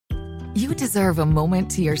You deserve a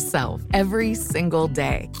moment to yourself every single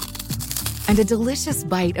day. And a delicious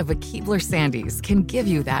bite of a Keebler Sandies can give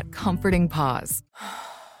you that comforting pause.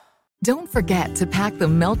 Don't forget to pack the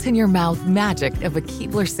melt-in-your-mouth magic of a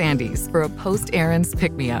Keebler Sandies for a post-errands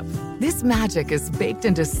pick-me-up. This magic is baked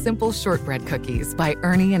into simple shortbread cookies by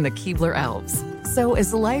Ernie and the Keebler Elves. So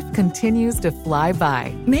as life continues to fly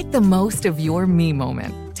by, make the most of your me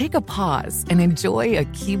moment. Take a pause and enjoy a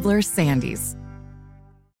Keebler Sandies.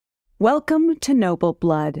 Welcome to Noble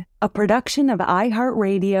Blood, a production of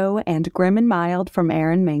iHeartRadio and Grim and Mild from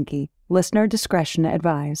Aaron Mahnke. Listener discretion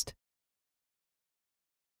advised.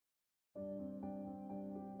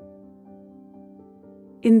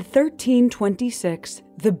 In 1326,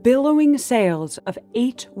 the billowing sails of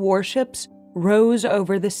 8 warships rose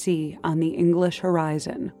over the sea on the English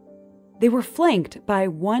horizon. They were flanked by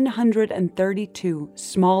 132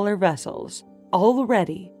 smaller vessels, all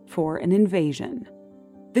ready for an invasion.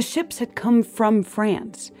 The ships had come from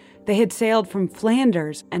France. They had sailed from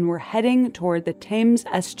Flanders and were heading toward the Thames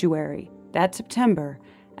estuary that September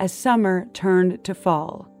as summer turned to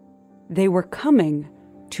fall. They were coming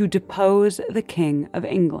to depose the King of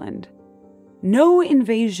England. No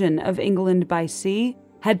invasion of England by sea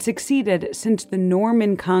had succeeded since the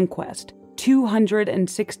Norman conquest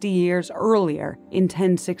 260 years earlier in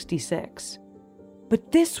 1066.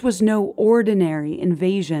 But this was no ordinary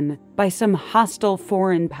invasion by some hostile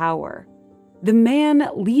foreign power. The man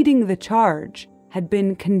leading the charge had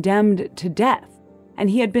been condemned to death, and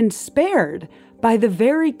he had been spared by the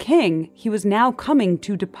very king he was now coming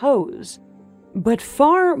to depose. But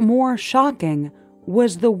far more shocking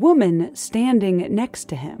was the woman standing next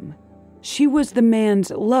to him. She was the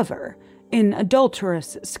man's lover in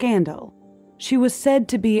adulterous scandal. She was said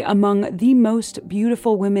to be among the most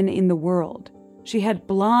beautiful women in the world. She had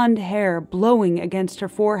blonde hair blowing against her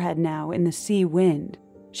forehead now in the sea wind.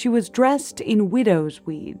 She was dressed in widow's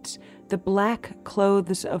weeds, the black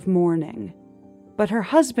clothes of mourning. But her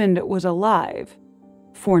husband was alive,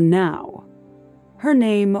 for now. Her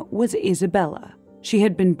name was Isabella. She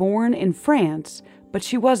had been born in France, but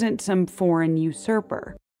she wasn't some foreign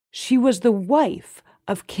usurper. She was the wife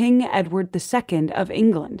of King Edward II of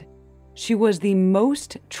England. She was the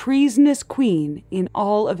most treasonous queen in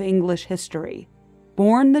all of English history.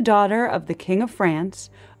 Born the daughter of the King of France,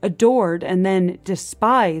 adored and then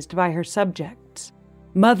despised by her subjects.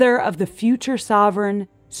 Mother of the future sovereign,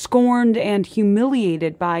 scorned and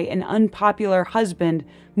humiliated by an unpopular husband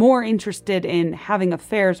more interested in having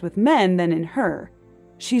affairs with men than in her.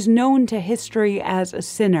 She's known to history as a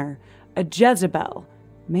sinner, a Jezebel,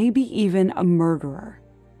 maybe even a murderer.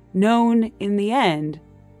 Known, in the end,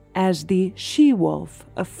 as the She-Wolf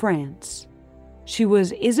of France. She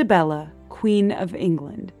was Isabella, Queen of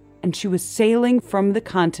England, and she was sailing from the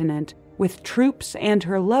continent with troops and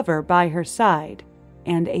her lover by her side,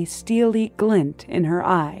 and a steely glint in her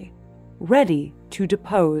eye, ready to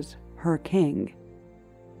depose her king.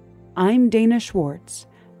 I'm Dana Schwartz,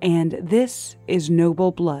 and this is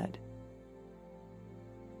Noble Blood.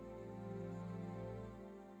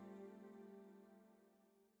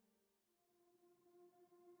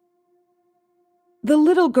 The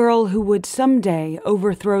little girl who would someday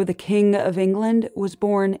overthrow the King of England was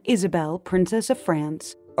born Isabel, Princess of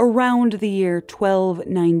France, around the year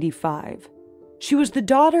 1295. She was the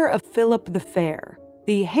daughter of Philip the Fair,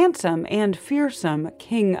 the handsome and fearsome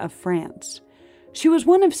King of France. She was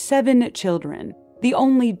one of 7 children, the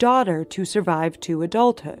only daughter to survive to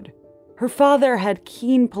adulthood. Her father had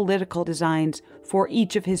keen political designs for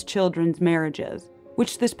each of his children's marriages,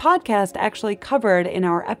 which this podcast actually covered in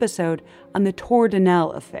our episode on the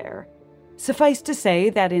Tordinel affair. Suffice to say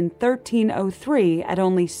that in 1303, at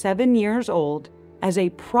only 7 years old, as a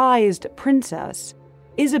prized princess,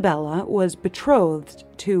 Isabella was betrothed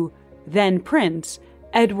to then Prince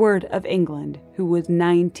Edward of England, who was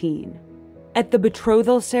 19. At the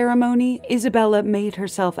betrothal ceremony, Isabella made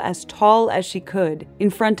herself as tall as she could in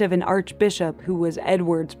front of an archbishop who was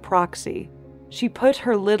Edward's proxy. She put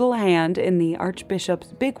her little hand in the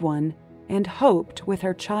archbishop's big one and hoped with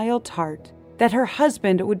her child's heart that her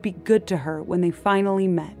husband would be good to her when they finally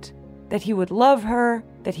met, that he would love her,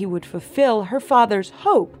 that he would fulfill her father's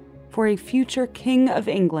hope for a future King of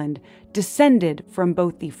England descended from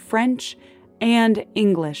both the French and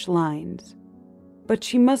English lines. But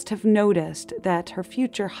she must have noticed that her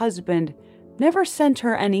future husband never sent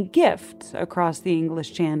her any gifts across the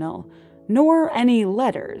English Channel, nor any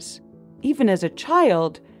letters. Even as a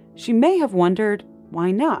child, she may have wondered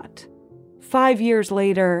why not. 5 years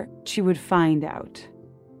later, she would find out.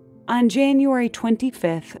 On January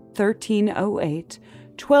 25th, 1308,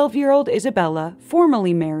 12-year-old Isabella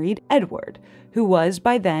formally married Edward, who was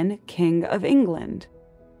by then King of England.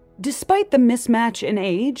 Despite the mismatch in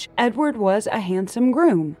age, Edward was a handsome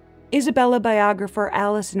groom. Isabella biographer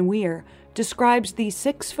Alison Weir describes the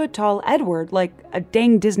 6-foot-tall Edward like a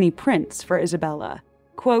dang Disney prince for Isabella.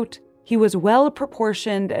 Quote, "He was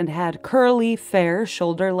well-proportioned and had curly, fair,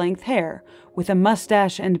 shoulder-length hair, with a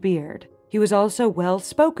mustache and beard. He was also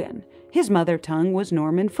well-spoken. His mother tongue was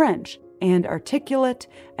Norman French, and articulate,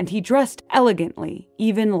 and he dressed elegantly,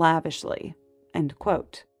 even lavishly." End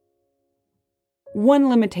quote. One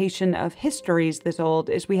limitation of histories this old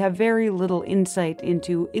is we have very little insight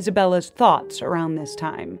into Isabella's thoughts around this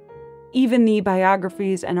time. Even the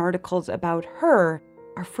biographies and articles about her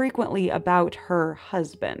are frequently about her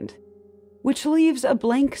husband, which leaves a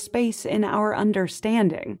blank space in our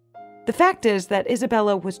understanding. The fact is that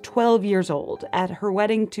Isabella was 12 years old at her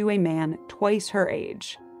wedding to a man twice her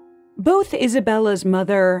age. Both Isabella's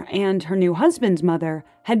mother and her new husband's mother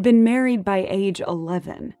had been married by age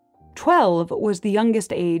 11. 12 was the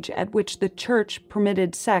youngest age at which the church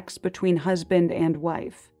permitted sex between husband and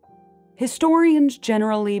wife. Historians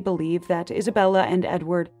generally believe that Isabella and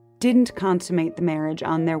Edward didn't consummate the marriage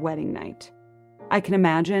on their wedding night. I can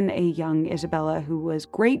imagine a young Isabella who was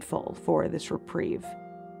grateful for this reprieve.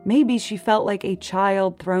 Maybe she felt like a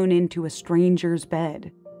child thrown into a stranger's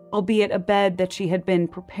bed, albeit a bed that she had been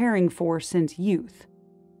preparing for since youth.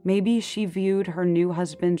 Maybe she viewed her new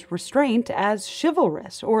husband's restraint as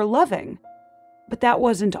chivalrous or loving. But that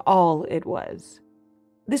wasn't all it was.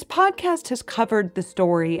 This podcast has covered the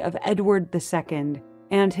story of Edward II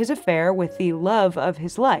and his affair with the love of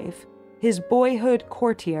his life, his boyhood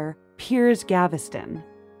courtier, Piers Gaveston.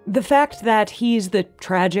 The fact that he's the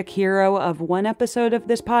tragic hero of one episode of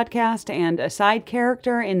this podcast and a side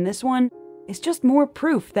character in this one is just more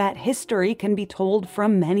proof that history can be told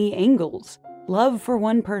from many angles. Love for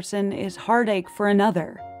one person is heartache for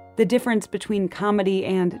another. The difference between comedy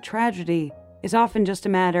and tragedy is often just a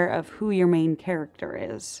matter of who your main character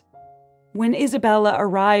is. When Isabella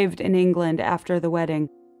arrived in England after the wedding,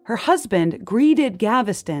 her husband greeted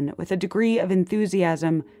Gaveston with a degree of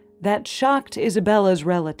enthusiasm that shocked Isabella's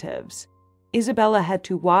relatives. Isabella had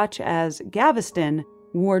to watch as Gaveston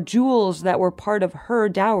wore jewels that were part of her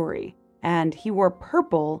dowry, and he wore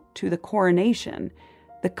purple to the coronation,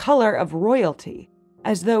 the color of royalty,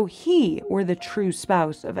 as though he were the true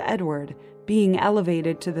spouse of Edward, being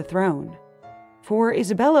elevated to the throne. For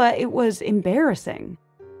Isabella, it was embarrassing.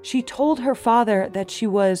 She told her father that she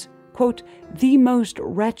was, quote, "the most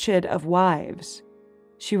wretched of wives."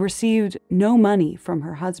 She received no money from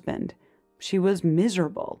her husband. She was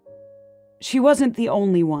miserable. She wasn't the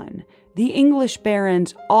only one. The English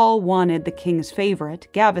barons all wanted the king's favorite,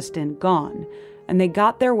 Gaveston, gone, and they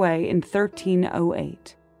got their way in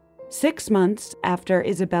 1308. 6 months after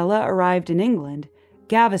Isabella arrived in England,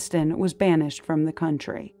 Gaveston was banished from the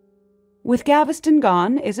country. With Gaveston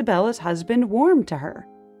gone, Isabella's husband warmed to her.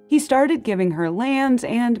 He started giving her lands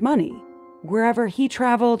and money. Wherever he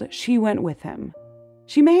traveled, she went with him.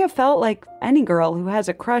 She may have felt like any girl who has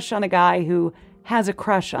a crush on a guy who has a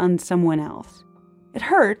crush on someone else. It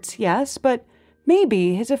hurts, yes, but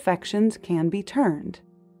maybe his affections can be turned.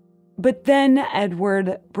 But then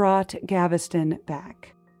Edward brought Gaveston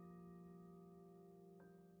back.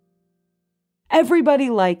 Everybody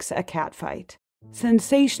likes a catfight.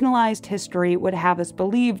 Sensationalized history would have us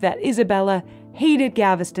believe that Isabella hated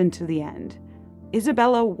Gaveston to the end.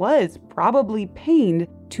 Isabella was probably pained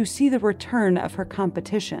to see the return of her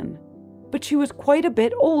competition, but she was quite a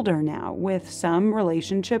bit older now, with some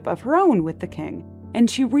relationship of her own with the king, and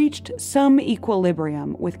she reached some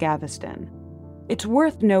equilibrium with Gaveston. It's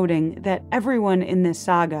worth noting that everyone in this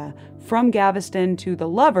saga, from Gaveston to the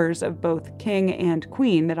lovers of both king and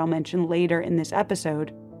queen that I'll mention later in this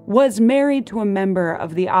episode, was married to a member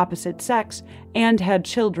of the opposite sex and had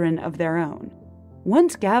children of their own.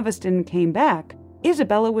 Once Gaveston came back,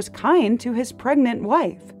 Isabella was kind to his pregnant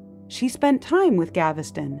wife. She spent time with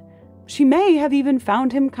Gaveston. She may have even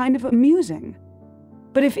found him kind of amusing.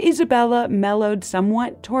 But if Isabella mellowed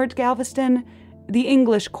somewhat toward Gaveston, the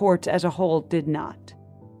English court as a whole did not.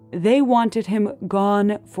 They wanted him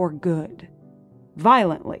gone for good.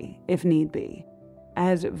 Violently, if need be.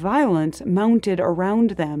 As violence mounted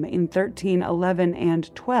around them in 1311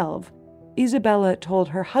 and 12, Isabella told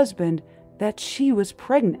her husband that she was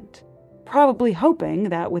pregnant, probably hoping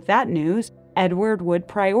that with that news, Edward would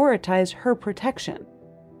prioritize her protection.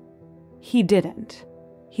 He didn't.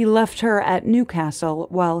 He left her at Newcastle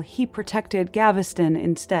while he protected Gaveston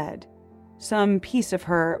instead. Some piece of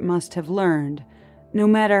her must have learned, no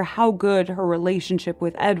matter how good her relationship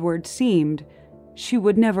with Edward seemed, she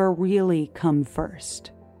would never really come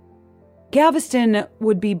first. Gaveston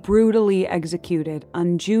would be brutally executed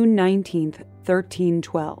on June 19th,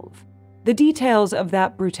 1312. The details of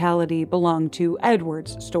that brutality belong to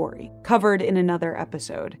Edward's story, covered in another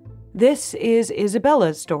episode. This is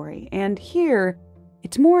Isabella's story, and here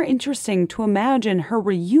it's more interesting to imagine her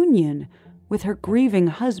reunion with her grieving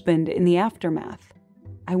husband in the aftermath.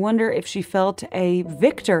 I wonder if she felt a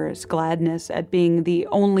victor's gladness at being the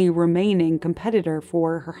only remaining competitor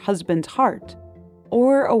for her husband's heart,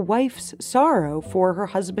 or a wife's sorrow for her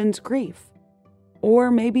husband's grief.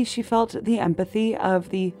 Or maybe she felt the empathy of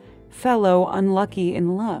the fellow unlucky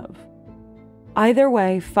in love. Either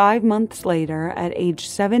way, 5 months later, at age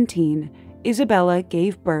 17, Isabella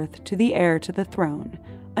gave birth to the heir to the throne,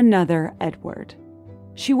 another Edward.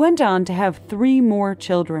 She went on to have 3 more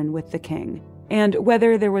children with the king, and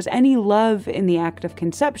whether there was any love in the act of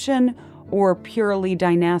conception or purely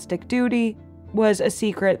dynastic duty was a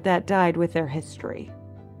secret that died with their history.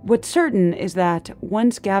 What's certain is that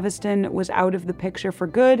once Gaveston was out of the picture for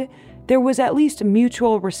good, there was at least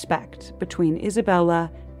mutual respect between Isabella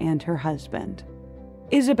and her husband.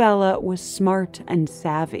 Isabella was smart and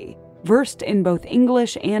savvy, versed in both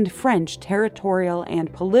English and French territorial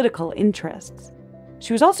and political interests.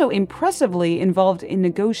 She was also impressively involved in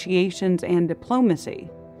negotiations and diplomacy.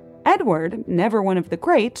 Edward, never one of the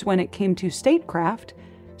greats when it came to statecraft,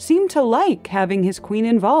 seemed to like having his queen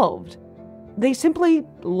involved. They simply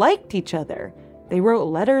liked each other. They wrote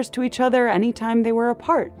letters to each other anytime they were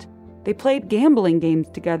apart. They played gambling games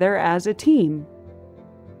together as a team.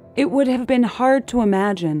 It would have been hard to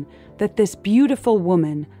imagine that this beautiful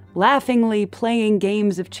woman, laughingly playing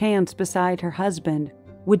games of chance beside her husband,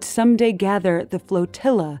 would someday gather the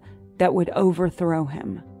flotilla that would overthrow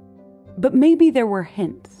him. But maybe there were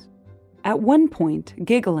hints. At one point,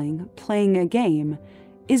 giggling, playing a game,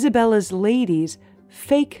 Isabella's ladies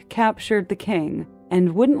fake captured the king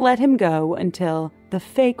and wouldn't let him go until the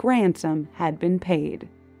fake ransom had been paid.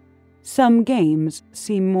 Some games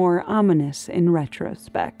seem more ominous in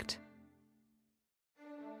retrospect.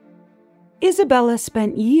 Isabella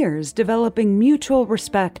spent years developing mutual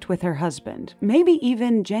respect with her husband, maybe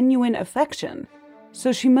even genuine affection,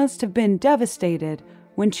 so she must have been devastated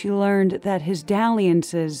when she learned that his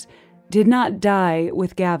dalliances did not die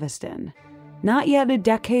with Gaveston. Not yet a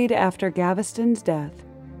decade after Gaveston's death,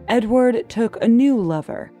 Edward took a new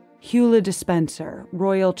lover, Hugh Despencer,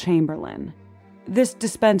 royal chamberlain. This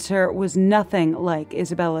Despencer was nothing like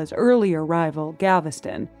Isabella's earlier rival,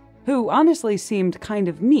 Gaveston, who honestly seemed kind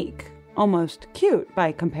of meek, almost cute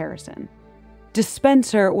by comparison.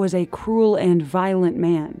 Despencer was a cruel and violent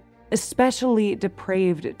man, especially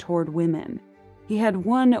depraved toward women. He had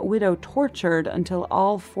one widow tortured until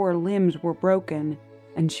all 4 limbs were broken,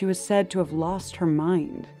 and she was said to have lost her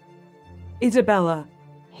mind. Isabella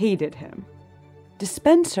hated him.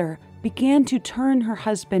 Despencer began to turn her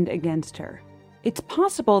husband against her. It's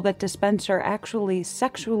possible that Despencer actually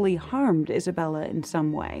sexually harmed Isabella in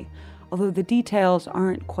some way, although the details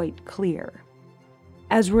aren't quite clear.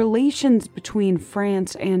 As relations between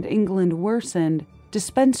France and England worsened,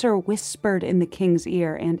 Despencer whispered in the king's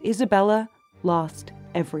ear, and Isabella lost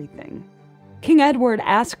everything. King Edward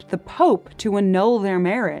asked the Pope to annul their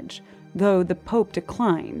marriage, though the Pope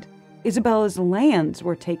declined. Isabella's lands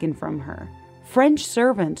were taken from her. French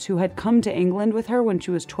servants who had come to England with her when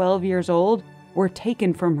she was 12 years old were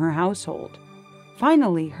taken from her household.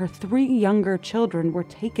 Finally, her 3 younger children were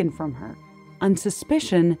taken from her, on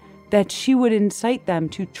suspicion that she would incite them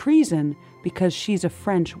to treason because she's a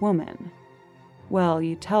French woman. Well,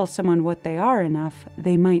 you tell someone what they are enough,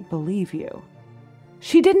 they might believe you.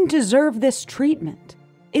 She didn't deserve this treatment.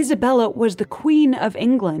 Isabella was the Queen of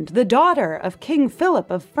England, the daughter of King Philip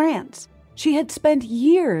of France. She had spent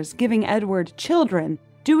years giving Edward children,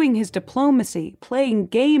 doing his diplomacy, playing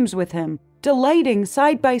games with him, delighting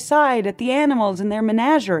side by side at the animals in their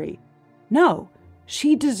menagerie. No,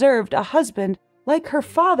 she deserved a husband like her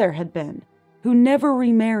father had been, who never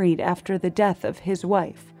remarried after the death of his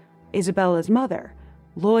wife, Isabella's mother,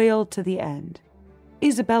 loyal to the end.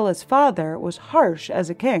 Isabella's father was harsh as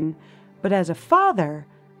a king, but as a father,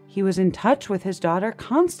 he was in touch with his daughter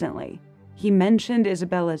constantly. He mentioned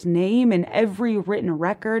Isabella's name in every written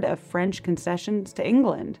record of French concessions to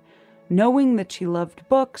England. Knowing that she loved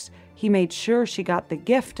books, he made sure she got the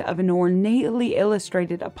gift of an ornately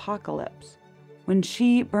illustrated apocalypse. When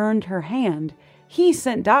she burned her hand, he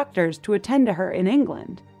sent doctors to attend to her in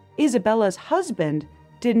England. Isabella's husband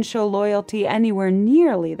didn't show loyalty anywhere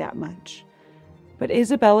nearly that much. But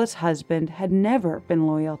Isabella's husband had never been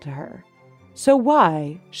loyal to her. So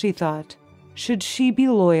why, she thought, should she be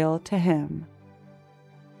loyal to him?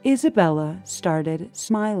 Isabella started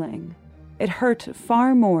smiling. It hurt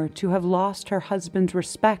far more to have lost her husband's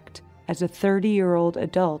respect as a 30-year-old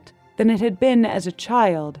adult than it had been as a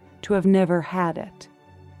child to have never had it.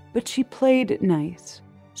 But she played nice,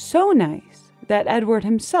 so nice that Edward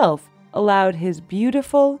himself allowed his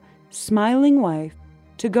beautiful, smiling wife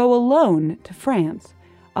to go alone to France,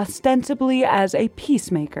 ostensibly as a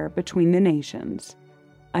peacemaker between the nations.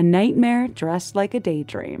 A nightmare dressed like a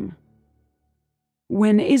daydream.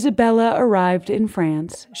 When Isabella arrived in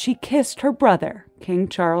France, she kissed her brother, King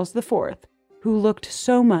Charles IV, who looked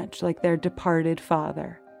so much like their departed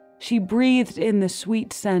father. She breathed in the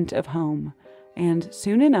sweet scent of home, and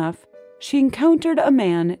soon enough, she encountered a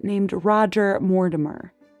man named Roger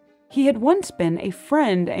Mortimer. He had once been a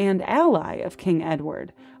friend and ally of King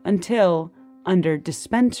Edward, until, under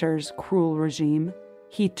Despenser's cruel regime,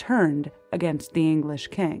 he turned against the English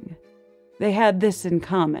king. They had this in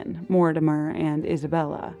common, Mortimer and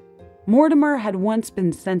Isabella. Mortimer had once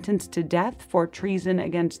been sentenced to death for treason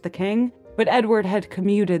against the king, but Edward had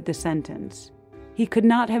commuted the sentence. He could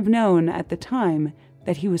not have known at the time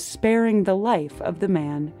that he was sparing the life of the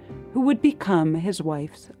man who would become his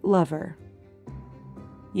wife's lover.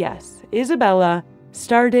 Yes, Isabella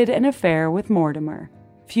started an affair with Mortimer,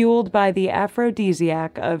 fueled by the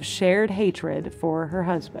aphrodisiac of shared hatred for her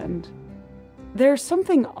husband. There's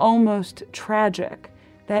something almost tragic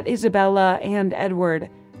that Isabella and Edward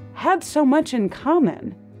had so much in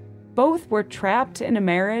common. Both were trapped in a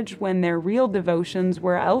marriage when their real devotions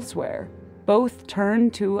were elsewhere. Both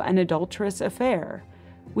turned to an adulterous affair.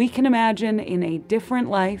 We can imagine in a different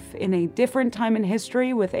life, in a different time in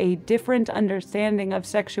history, with a different understanding of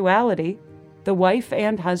sexuality, the wife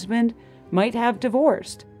and husband might have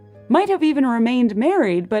divorced, might have even remained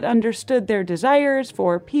married, but understood their desires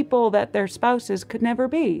for people that their spouses could never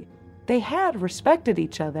be. They had respected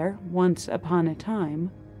each other once upon a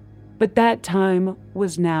time, but that time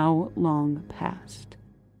was now long past.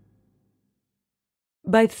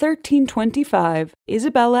 By 1325,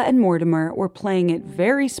 Isabella and Mortimer were playing it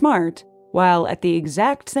very smart, while at the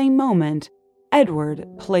exact same moment, Edward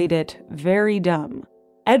played it very dumb.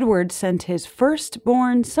 Edward sent his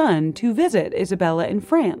firstborn son to visit Isabella in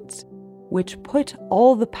France, which put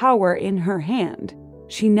all the power in her hand.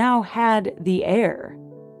 She now had the heir.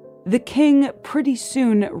 The king pretty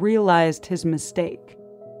soon realized his mistake.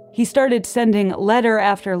 He started sending letter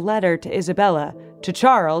after letter to Isabella, to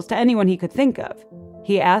Charles, to anyone he could think of.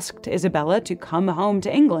 He asked Isabella to come home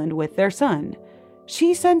to England with their son.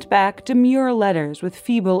 She sent back demure letters with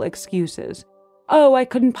feeble excuses. "Oh, I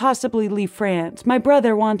couldn't possibly leave France. My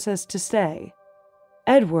brother wants us to stay."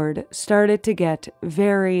 Edward started to get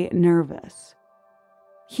very nervous.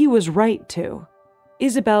 He was right to.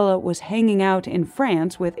 Isabella was hanging out in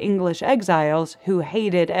France with English exiles who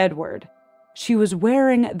hated Edward. She was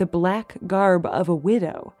wearing the black garb of a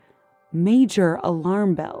widow. Major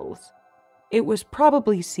alarm bells. It was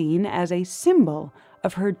probably seen as a symbol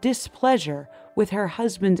of her displeasure with her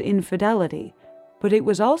husband's infidelity, but it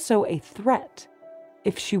was also a threat.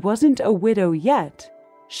 If she wasn't a widow yet,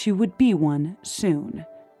 she would be one soon.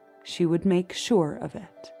 She would make sure of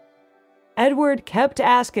it. Edward kept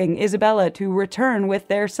asking Isabella to return with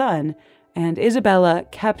their son, and Isabella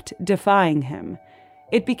kept defying him.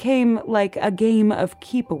 It became like a game of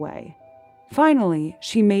keep-away. Finally,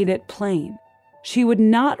 she made it plain. She would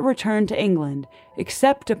not return to England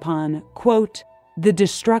except upon, quote, the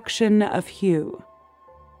destruction of Hugh.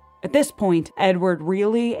 At this point, Edward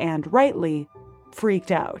really and rightly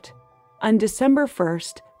freaked out. On December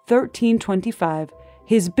 1st, 1325,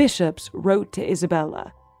 his bishops wrote to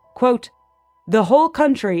Isabella, quote, "The whole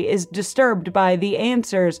country is disturbed by the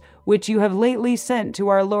answers which you have lately sent to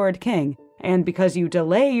our Lord King, and because you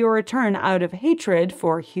delay your return out of hatred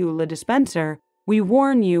for Hugh le Despenser, we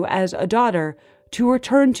warn you as a daughter to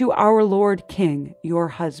return to our Lord King, your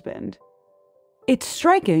husband." It's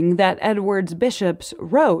striking that Edward's bishops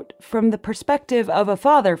wrote from the perspective of a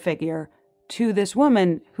father figure to this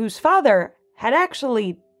woman whose father had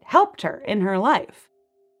actually helped her in her life.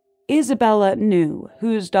 Isabella knew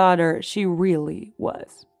whose daughter she really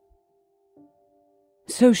was.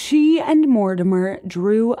 So she and Mortimer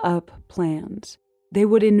drew up plans. They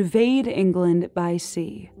would invade England by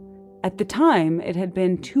sea. At the time, it had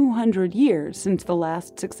been 200 years since the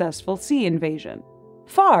last successful sea invasion.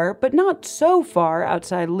 Far, but not so far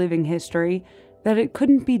outside living history that it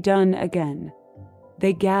couldn't be done again.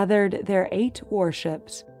 They gathered their 8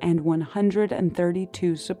 warships and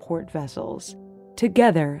 132 support vessels.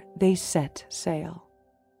 Together, they set sail.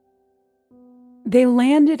 They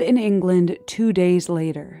landed in England 2 days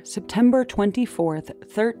later, September 24th,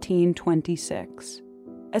 1326.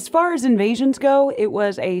 As far as invasions go, it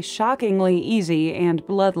was a shockingly easy and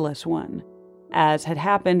bloodless one. As had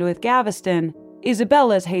happened with Gaveston,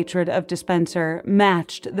 Isabella's hatred of Despenser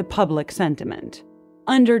matched the public sentiment.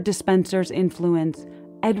 Under Despenser's influence,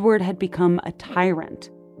 Edward had become a tyrant.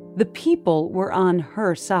 The people were on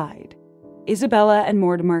her side. Isabella and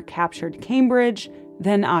Mortimer captured Cambridge,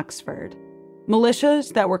 then Oxford.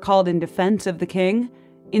 Militias that were called in defense of the king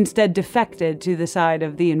instead defected to the side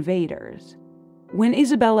of the invaders. When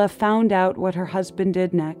Isabella found out what her husband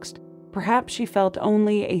did next, perhaps she felt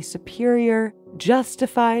only a superior,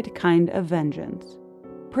 justified kind of vengeance.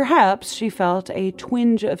 Perhaps she felt a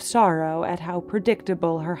twinge of sorrow at how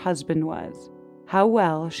predictable her husband was, how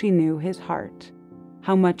well she knew his heart,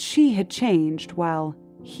 how much she had changed while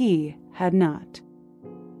he had not.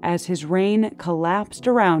 As his reign collapsed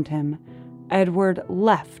around him, Edward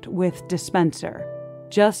left with Despenser,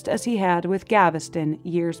 just as he had with Gaveston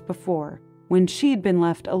years before, when she'd been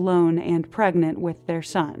left alone and pregnant with their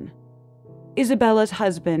son. Isabella's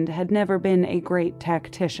husband had never been a great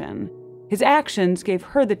tactician. His actions gave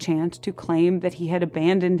her the chance to claim that he had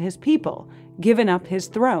abandoned his people, given up his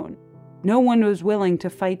throne. No one was willing to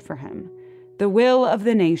fight for him. The will of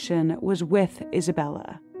the nation was with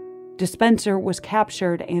Isabella. Despenser was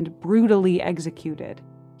captured and brutally executed.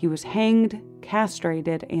 He was hanged,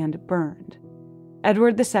 castrated, and burned.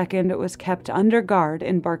 Edward II was kept under guard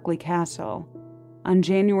in Berkeley Castle. On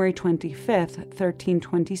January 25,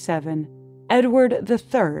 1327, Edward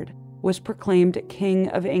III was proclaimed King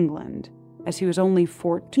of England. As he was only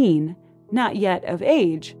 14, not yet of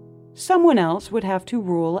age, someone else would have to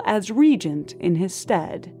rule as regent in his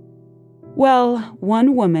stead. Well,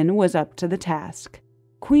 one woman was up to the task.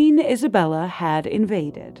 Queen Isabella had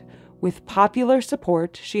invaded. With popular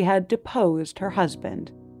support, she had deposed her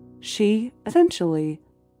husband. She, essentially,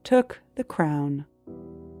 took the crown.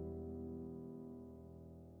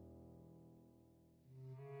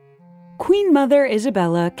 Queen Mother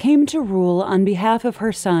Isabella came to rule on behalf of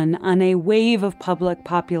her son on a wave of public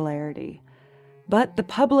popularity. But the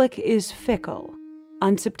public is fickle.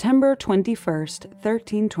 On September 21st,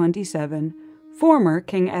 1327, former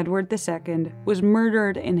King Edward II was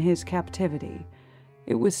murdered in his captivity.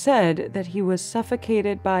 It was said that he was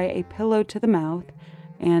suffocated by a pillow to the mouth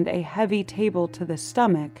and a heavy table to the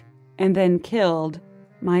stomach, and then killed,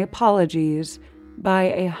 my apologies, by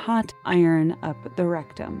a hot iron up the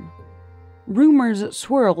rectum. Rumors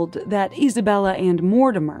swirled that Isabella and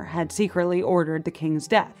Mortimer had secretly ordered the king's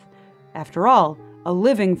death. After all, a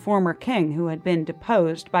living former king who had been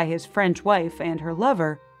deposed by his French wife and her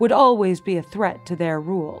lover would always be a threat to their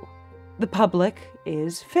rule. The public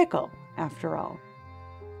is fickle, after all.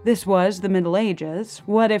 This was the Middle Ages.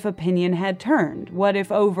 What if opinion had turned? What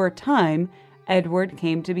if over time, Edward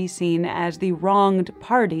came to be seen as the wronged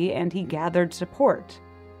party and he gathered support?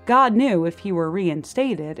 God knew if he were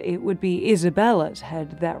reinstated, it would be Isabella's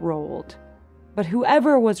head that rolled. But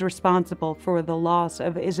whoever was responsible for the loss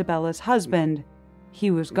of Isabella's husband, he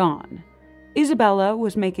was gone. Isabella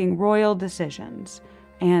was making royal decisions,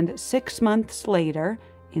 and 6 months later,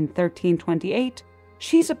 in 1328,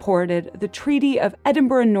 she supported the Treaty of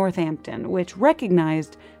Edinburgh and Northampton, which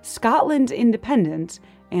recognized Scotland's independence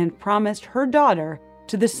and promised her daughter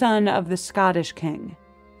to the son of the Scottish king.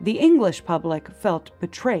 The English public felt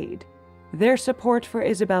betrayed. Their support for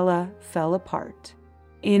Isabella fell apart.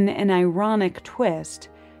 In an ironic twist,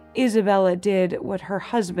 Isabella did what her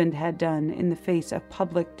husband had done in the face of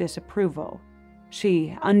public disapproval.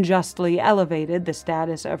 She unjustly elevated the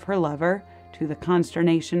status of her lover to the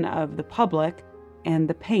consternation of the public and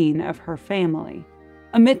the pain of her family.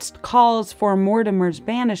 Amidst calls for Mortimer's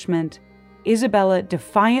banishment, Isabella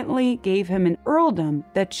defiantly gave him an earldom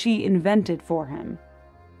that she invented for him,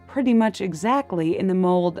 pretty much exactly in the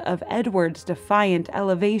mold of Edward's defiant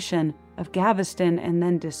elevation of Gaveston and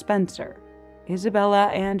then Despenser. Isabella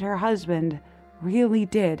and her husband really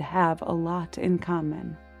did have a lot in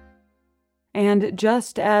common. And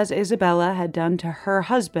just as Isabella had done to her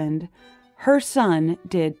husband, her son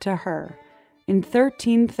did to her. In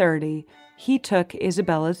 1330, he took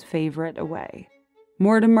Isabella's favorite away.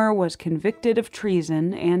 Mortimer was convicted of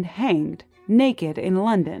treason and hanged, naked in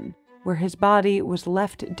London, where his body was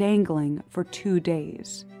left dangling for 2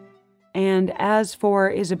 days. And as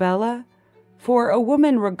for Isabella, for a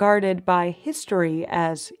woman regarded by history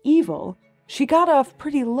as evil, she got off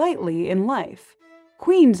pretty lightly in life.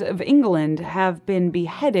 Queens of England have been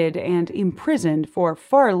beheaded and imprisoned for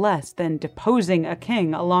far less than deposing a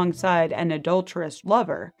king alongside an adulterous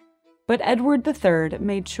lover. But Edward III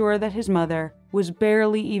made sure that his mother was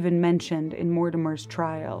barely even mentioned in Mortimer's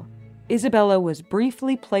trial. Isabella was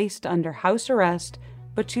briefly placed under house arrest,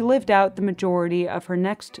 but she lived out the majority of her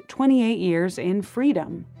next 28 years in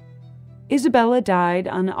freedom. Isabella died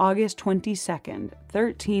on August 22,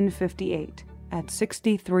 1358, at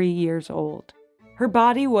 63 years old. Her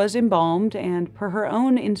body was embalmed and, per her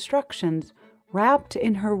own instructions, wrapped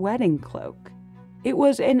in her wedding cloak. It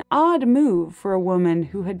was an odd move for a woman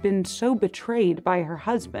who had been so betrayed by her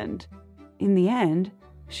husband. In the end,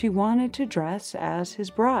 she wanted to dress as his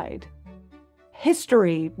bride.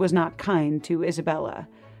 History was not kind to Isabella.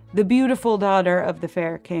 The beautiful daughter of the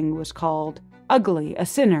fair king was called ugly, a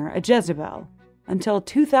sinner, a Jezebel. Until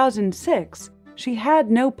 2006, she had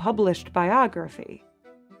no published biography.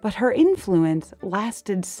 But her influence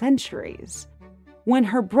lasted centuries. When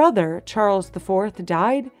her brother, Charles IV,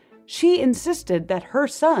 died, she insisted that her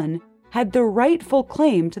son had the rightful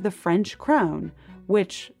claim to the French crown,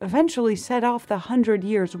 which eventually set off the 100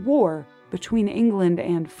 Years' War between England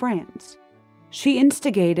and France. She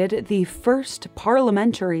instigated the first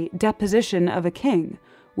parliamentary deposition of a king,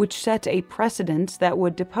 which set a precedent that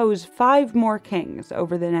would depose 5 more kings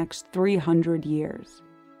over the next 300 years.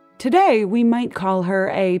 Today, we might call her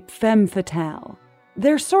a femme fatale.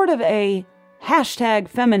 There's sort of a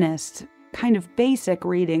 #feminist kind of basic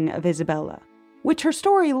reading of Isabella, which her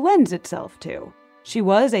story lends itself to. She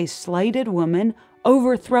was a slighted woman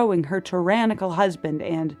overthrowing her tyrannical husband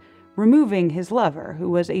and removing his lover, who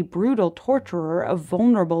was a brutal torturer of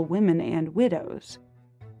vulnerable women and widows.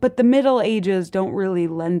 But the Middle Ages don't really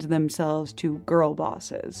lend themselves to girl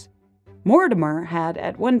bosses. Mortimer had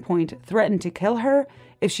at one point threatened to kill her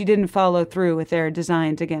if she didn't follow through with their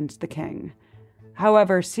designs against the king.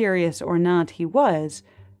 However serious or not he was,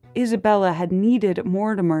 Isabella had needed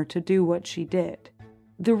Mortimer to do what she did.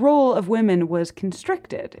 The role of women was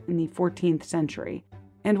constricted in the 14th century,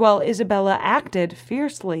 and while Isabella acted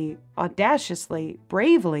fiercely, audaciously,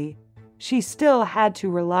 bravely, she still had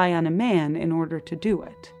to rely on a man in order to do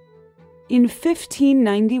it. In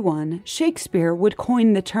 1591, Shakespeare would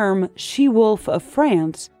coin the term she-wolf of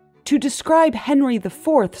France to describe Henry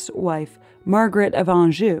IV's wife, Margaret of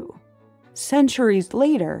Anjou. Centuries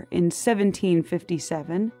later, in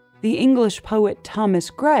 1757, the English poet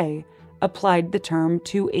Thomas Gray applied the term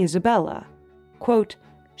to Isabella. Quote,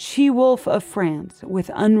 "She-wolf of France,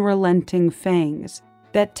 with unrelenting fangs,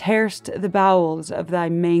 that tearst the bowels of thy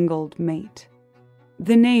mangled mate."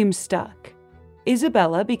 The name stuck.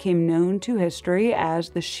 Isabella became known to history as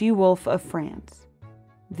the she-wolf of France.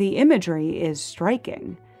 The imagery is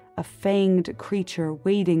striking, a fanged creature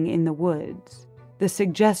waiting in the woods, the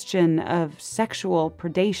suggestion of sexual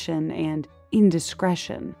predation and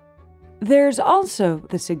indiscretion. There's also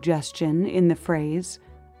the suggestion in the phrase,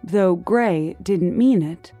 though Gray didn't mean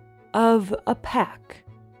it, of a pack,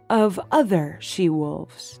 of other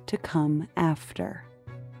she-wolves to come after.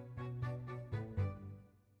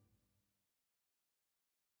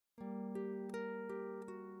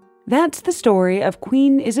 That's the story of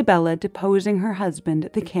Queen Isabella deposing her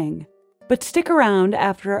husband, the king. But stick around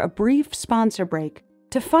after a brief sponsor break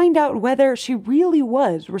to find out whether she really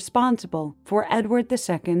was responsible for Edward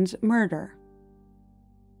II's murder.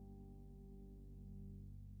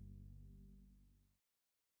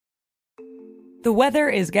 The weather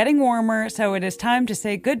is getting warmer, so it is time to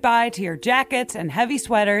say goodbye to your jackets and heavy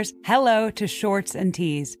sweaters. Hello to shorts and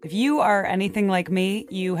tees. If you are anything like me,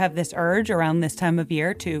 you have this urge around this time of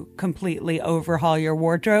year to completely overhaul your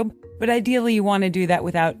wardrobe, but ideally you want to do that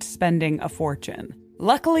without spending a fortune.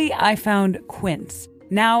 Luckily, I found Quince.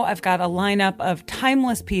 Now I've got a lineup of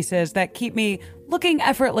timeless pieces that keep me looking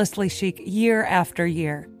effortlessly chic year after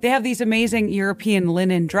year. They have these amazing European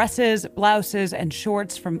linen dresses, blouses, and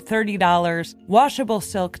shorts from $30, washable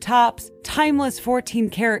silk tops, timeless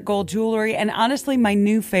 14-karat gold jewelry, and honestly, my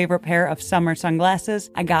new favorite pair of summer sunglasses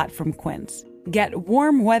I got from Quince. Get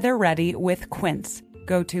warm weather ready with Quince.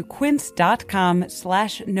 Go to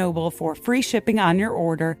quince.com/noble for free shipping on your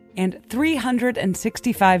order and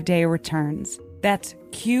 365-day returns. That's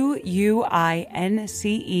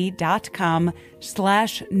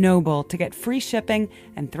QUINCE.com/noble to get free shipping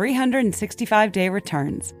and 365-day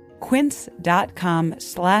returns.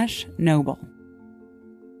 Quince.com/noble.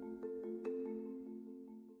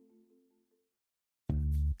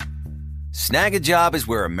 Snag a Job is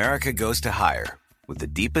where America goes to hire, with the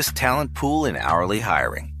deepest talent pool in hourly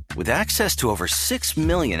hiring. With access to over 6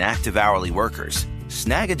 million active hourly workers,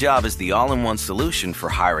 Snag a Job is the all-in-one solution for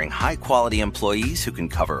hiring high-quality employees who can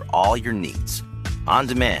cover all your needs. On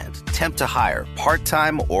demand, temp to hire,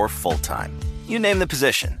 part-time or full-time. You name the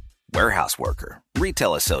position. Warehouse worker,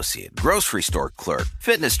 retail associate, grocery store clerk,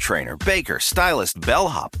 fitness trainer, baker, stylist,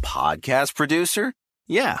 bellhop, podcast producer.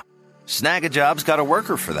 Yeah, Snag a Job's got a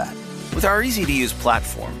worker for that. With our easy-to-use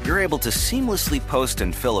platform, you're able to seamlessly post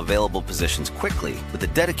and fill available positions quickly with a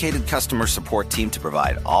dedicated customer support team to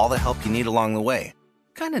provide all the help you need along the way.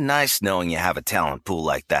 Kind of nice knowing you have a talent pool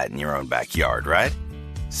like that in your own backyard, right?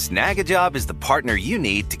 Snagajob is the partner you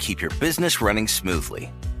need to keep your business running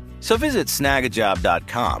smoothly. So visit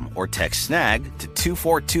snagajob.com or text snag to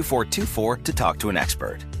 242424 to talk to an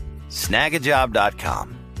expert.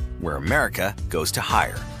 Snagajob.com, where America goes to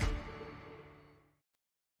hire.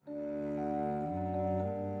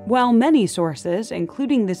 While many sources,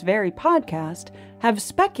 including this very podcast, have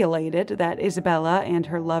speculated that Isabella and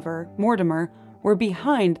her lover, Mortimer, were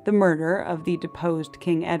behind the murder of the deposed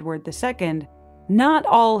King Edward II, not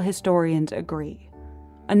all historians agree.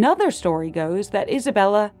 Another story goes that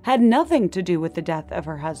Isabella had nothing to do with the death of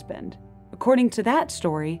her husband. According to that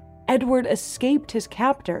story, Edward escaped his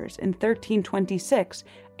captors in 1326,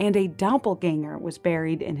 and a doppelganger was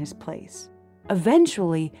buried in his place.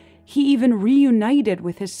 Eventually, he even reunited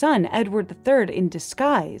with his son, Edward III, in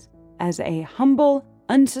disguise as a humble,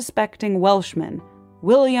 unsuspecting Welshman,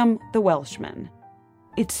 William the Welshman.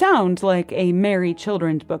 It sounds like a merry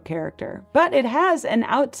children's book character, but it has an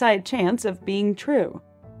outside chance of being true.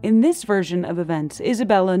 In this version of events,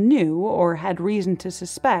 Isabella knew, or had reason to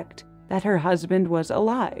suspect, that her husband was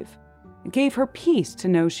alive. It gave her peace to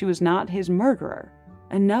know she was not his murderer,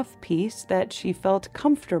 enough peace that she felt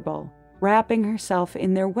comfortable wrapping herself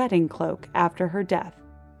in their wedding cloak after her death,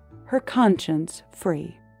 her conscience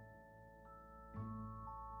free.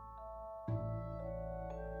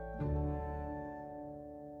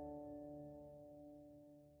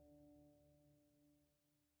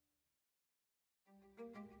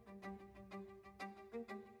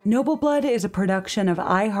 Noble Blood is a production of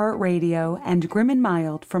iHeartRadio and Grim and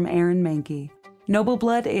Mild from Aaron Mahnke. Noble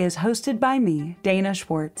Blood is hosted by me, Dana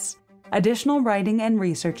Schwartz. Additional writing and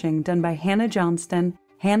researching done by Hannah Johnston,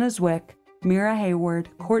 Hannah Zwick, Mira Hayward,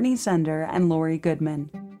 Courtney Sender, and Lori Goodman.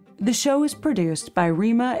 The show is produced by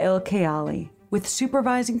Rima Il-Kayali, with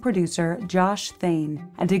supervising producer Josh Thane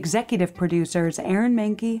and executive producers Aaron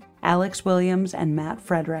Mahnke, Alex Williams, and Matt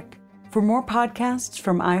Frederick. For more podcasts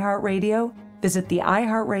from iHeartRadio, visit the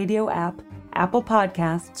iHeartRadio app, Apple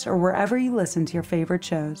Podcasts, or wherever you listen to your favorite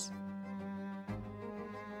shows.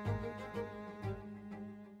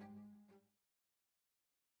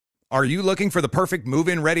 Are you looking for the perfect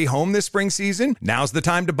move-in ready home this spring season? Now's the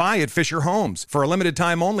time to buy at Fisher Homes. For a limited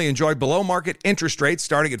time only, enjoy below-market interest rates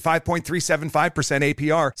starting at 5.375%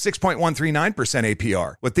 APR, 6.139%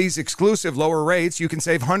 APR. With these exclusive lower rates, you can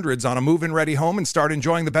save hundreds on a move-in ready home and start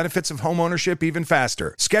enjoying the benefits of homeownership even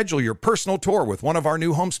faster. Schedule your personal tour with one of our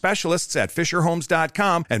new home specialists at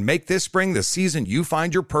FisherHomes.com and make this spring the season you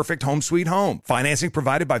find your perfect home sweet home. Financing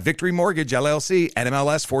provided by Victory Mortgage, LLC,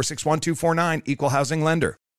 NMLS 461249, Equal Housing Lender.